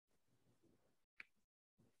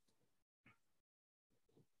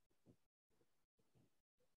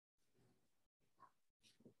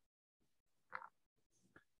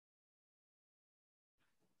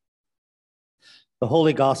The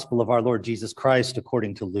Holy Gospel of our Lord Jesus Christ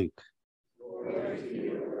according to Luke.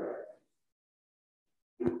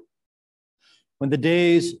 When the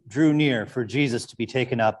days drew near for Jesus to be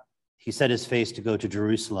taken up, he set his face to go to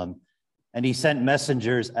Jerusalem, and he sent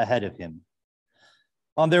messengers ahead of him.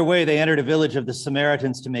 On their way, they entered a village of the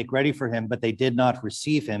Samaritans to make ready for him, but they did not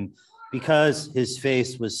receive him because his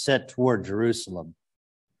face was set toward Jerusalem.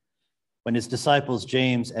 When his disciples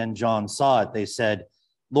James and John saw it, they said,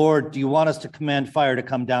 "Lord, do you want us to command fire to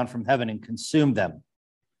come down from heaven and consume them?"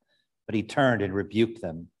 But he turned and rebuked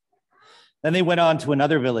them. Then they went on to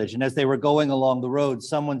another village, and as they were going along the road,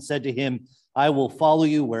 someone said to him, "I will follow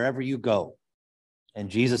you wherever you go." And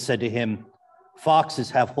Jesus said to him,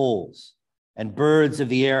 "Foxes have holes, and birds of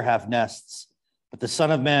the air have nests, but the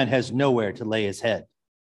Son of Man has nowhere to lay his head."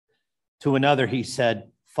 To another he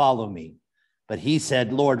said, "Follow me." But he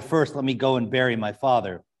said, "Lord, first let me go and bury my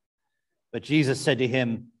father." But Jesus said to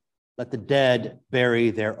him, "Let the dead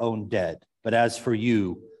bury their own dead. But as for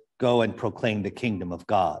you, go and proclaim the kingdom of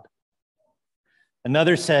God."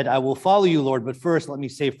 Another said, "I will follow you, Lord, but first let me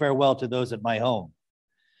say farewell to those at my home."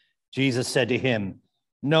 Jesus said to him,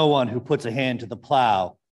 "No one who puts a hand to the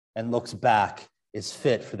plow and looks back is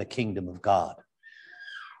fit for the kingdom of God."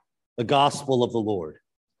 The gospel of the Lord.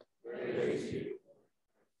 Praise you.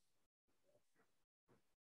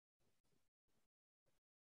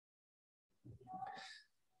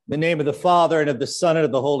 In the name of the Father, and of the Son, and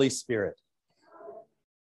of the Holy Spirit.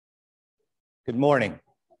 Good morning.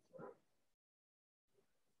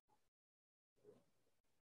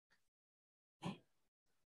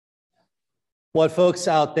 What folks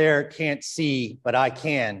out there can't see, but I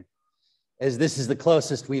can, is this is the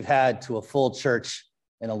closest we've had to a full church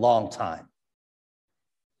in a long time.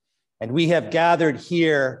 And we have gathered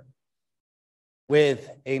here with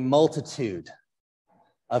a multitude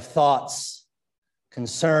of thoughts,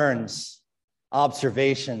 concerns,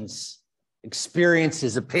 observations,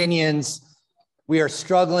 experiences, opinions. We are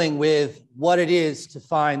struggling with what it is to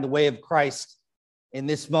find the way of Christ in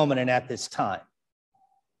this moment and at this time.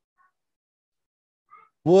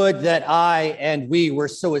 Would that I and we were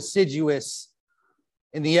so assiduous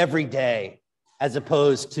in the everyday as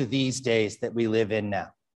opposed to these days that we live in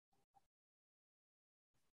now.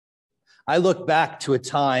 I look back to a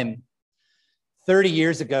time 30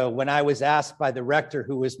 years ago when I was asked by the rector,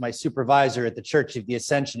 who was my supervisor at the Church of the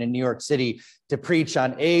Ascension in New York City, to preach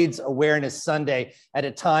on AIDS Awareness Sunday at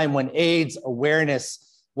a time when AIDS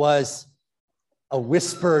awareness was a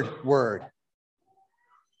whispered word.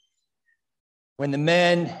 When the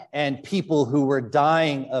men and people who were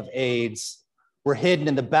dying of AIDS were hidden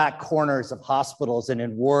in the back corners of hospitals and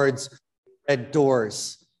in wards, red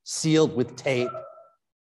doors sealed with tape.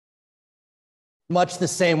 Much the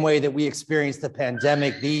same way that we experienced the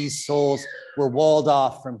pandemic, these souls were walled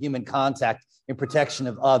off from human contact in protection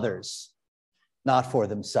of others, not for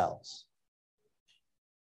themselves.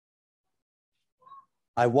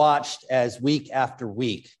 I watched as week after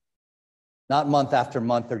week, not month after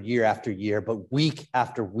month or year after year, but week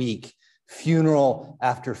after week, funeral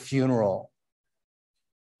after funeral,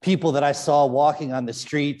 people that I saw walking on the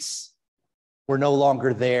streets were no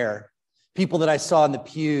longer there. People that I saw in the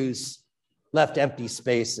pews left empty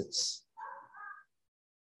spaces.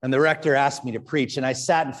 And the rector asked me to preach, and I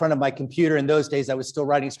sat in front of my computer. In those days, I was still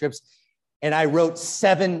writing scripts, and I wrote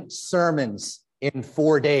 7 sermons in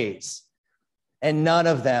 4 days, and none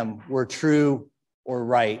of them were true or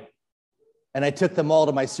right. And I took them all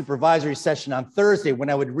to my supervisory session on Thursday when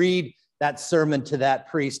I would read that sermon to that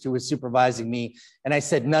priest who was supervising me, and I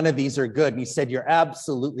said, "None of these are good." And he said, "You're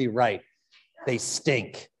absolutely right. They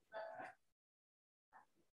stink."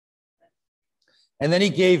 And then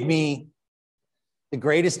he gave me the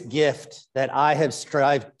greatest gift that I have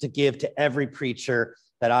strived to give to every preacher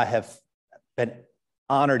that I have been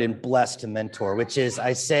honored and blessed to mentor, which is,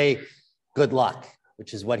 I say, "Good luck,"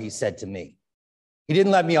 which is what he said to me. He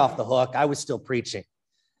didn't let me off the hook. I was still preaching.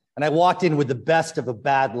 And I walked in with the best of a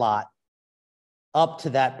bad lot up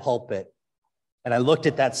to that pulpit. And I looked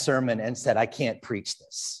at that sermon and said, "I can't preach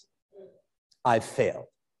this. I've failed."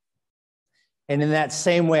 And in that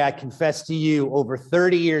same way, I confess to you, over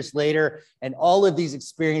 30 years later, and all of these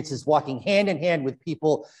experiences walking hand in hand with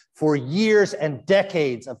people for years and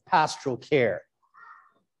decades of pastoral care,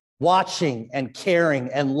 watching and caring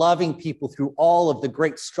and loving people through all of the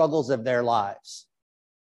great struggles of their lives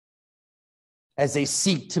as they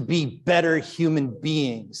seek to be better human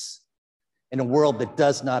beings in a world that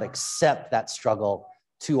does not accept that struggle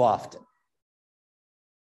too often.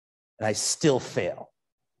 And I still fail.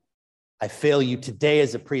 I fail you today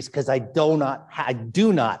as a priest because I do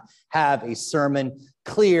not have a sermon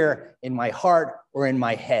clear in my heart or in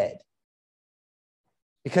my head.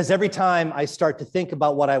 Because every time I start to think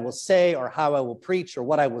about what I will say or how I will preach or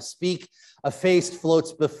what I will speak, a face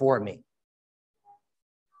floats before me.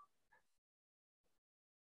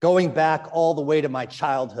 Going back all the way to my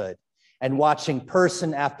childhood and watching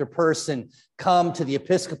person after person come to the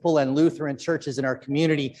Episcopal and Lutheran churches in our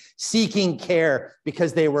community seeking care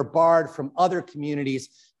because they were barred from other communities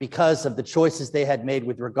because of the choices they had made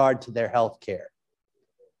with regard to their health care.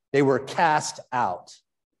 They were cast out,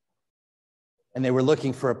 and they were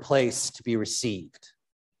looking for a place to be received.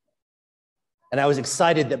 And I was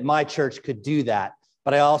excited that my church could do that,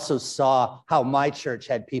 but I also saw how my church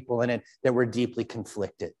had people in it that were deeply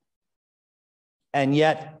conflicted. And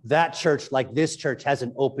yet that church, like this church, has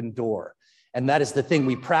an open door. And that is the thing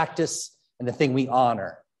we practice and the thing we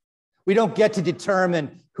honor. We don't get to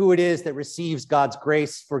determine who it is that receives God's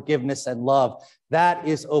grace, forgiveness, and love. That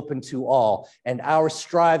is open to all. And our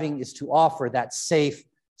striving is to offer that safe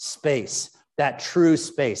space, that true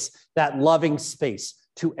space, that loving space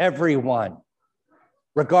to everyone,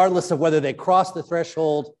 regardless of whether they cross the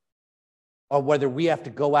threshold or whether we have to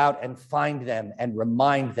go out and find them and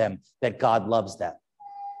remind them that God loves them,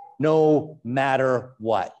 no matter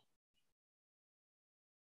what.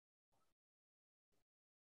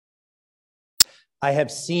 I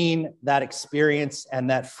have seen that experience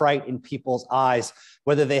and that fright in people's eyes,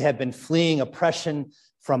 whether they have been fleeing oppression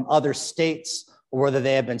from other states or whether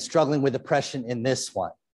they have been struggling with oppression in this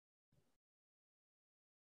one.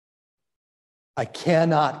 I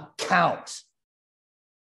cannot count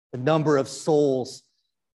the number of souls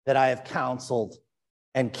that I have counseled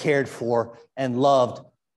and cared for and loved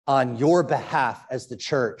on your behalf as the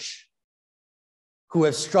church, who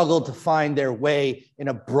have struggled to find their way in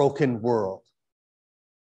a broken world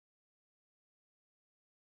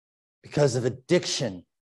because of addiction,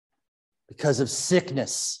 because of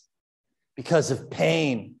sickness, because of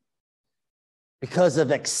pain, because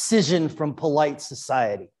of excision from polite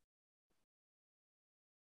society.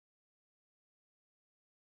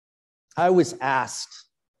 I was asked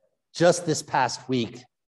just this past week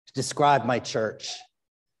to describe my church.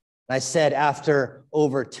 And I said, after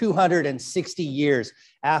over 260 years,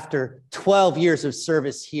 after 12 years of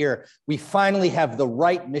service here, we finally have the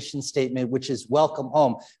right mission statement, which is welcome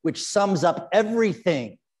home, which sums up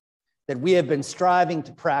everything that we have been striving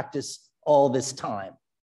to practice all this time.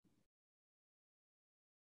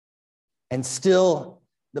 And still,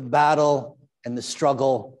 the battle and the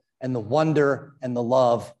struggle and the wonder and the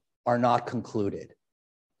love are not concluded,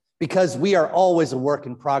 because we are always a work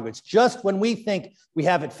in progress. Just when we think we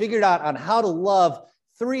have it figured out on how to love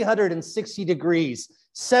 360 degrees,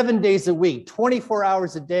 7 days a week, 24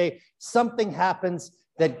 hours a day, something happens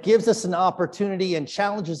that gives us an opportunity and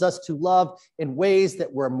challenges us to love in ways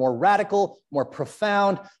that were more radical, more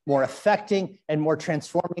profound, more affecting, and more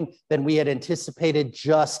transforming than we had anticipated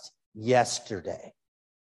just yesterday.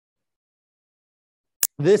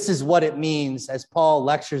 This is what it means, as Paul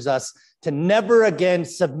lectures us, to never again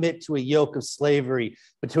submit to a yoke of slavery,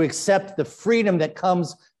 but to accept the freedom that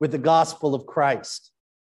comes with the gospel of Christ,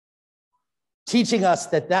 teaching us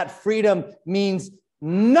that that freedom means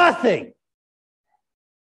nothing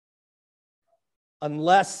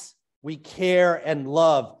unless we care and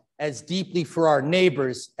love as deeply for our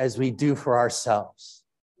neighbors as we do for ourselves.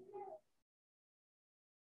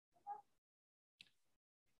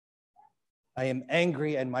 I am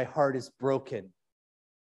angry and my heart is broken,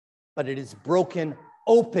 but it is broken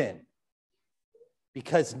open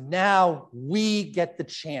because now we get the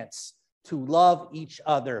chance to love each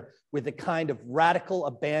other with the kind of radical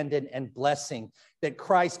abandon and blessing that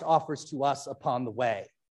Christ offers to us upon the way.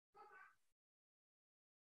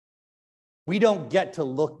 We don't get to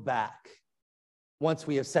look back once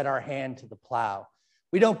we have set our hand to the plow.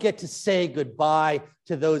 We don't get to say goodbye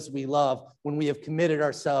to those we love when we have committed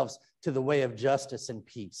ourselves to the way of justice and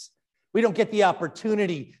peace. We don't get the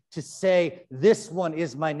opportunity to say, this one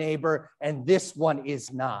is my neighbor and this one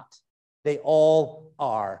is not. They all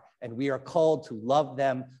are, and we are called to love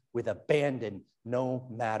them with abandon no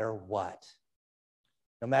matter what,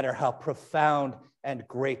 no matter how profound and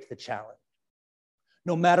great the challenge,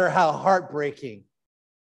 no matter how heartbreaking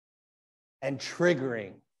and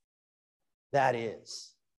triggering that is.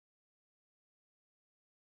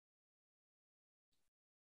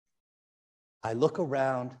 I look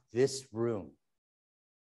around this room,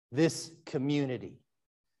 this community,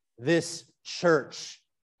 this church,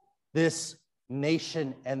 this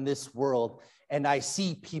nation, and this world, and I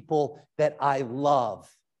see people that I love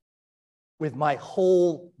with my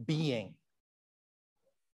whole being.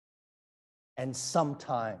 And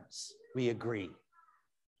sometimes we agree,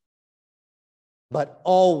 but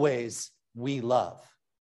always we love.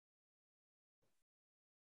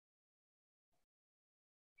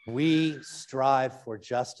 We strive for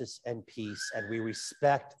justice and peace, and we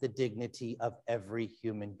respect the dignity of every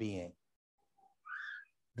human being.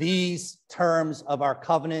 These terms of our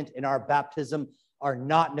covenant in our baptism are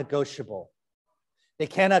not negotiable. They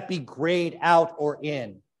cannot be grayed out or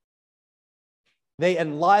in. They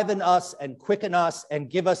enliven us and quicken us and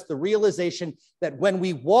give us the realization that when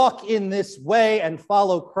we walk in this way and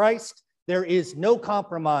follow Christ, there is no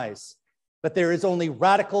compromise, but there is only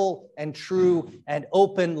radical and true and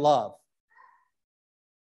open love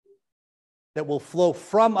that will flow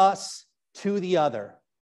from us to the other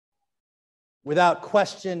without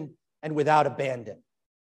question and without abandon.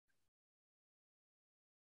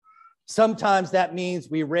 Sometimes that means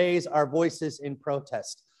we raise our voices in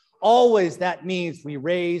protest. Always that means we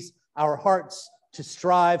raise our hearts to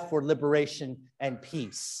strive for liberation and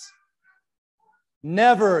peace.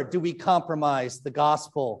 Never do we compromise the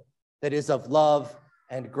gospel that is of love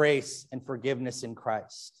and grace and forgiveness in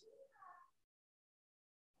Christ.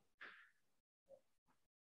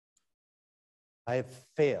 I have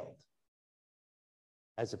failed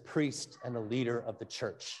as a priest and a leader of the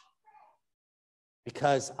church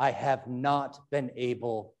because I have not been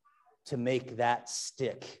able to make that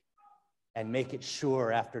stick and make it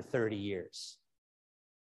sure after 30 years.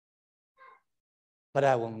 But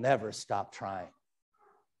I will never stop trying.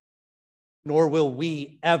 Nor will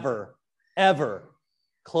we ever, ever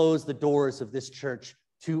close the doors of this church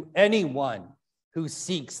to anyone who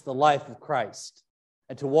seeks the life of Christ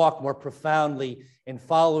and to walk more profoundly in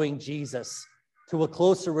following Jesus to a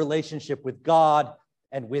closer relationship with God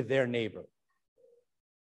and with their neighbor.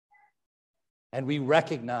 And we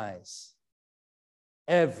recognize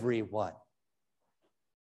everyone,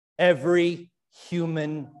 every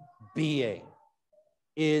human being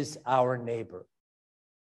is our neighbor.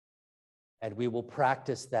 And we will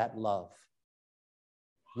practice that love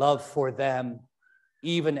for them,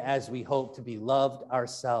 even as we hope to be loved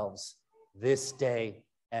ourselves this day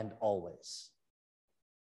and always.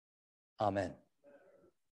 Amen.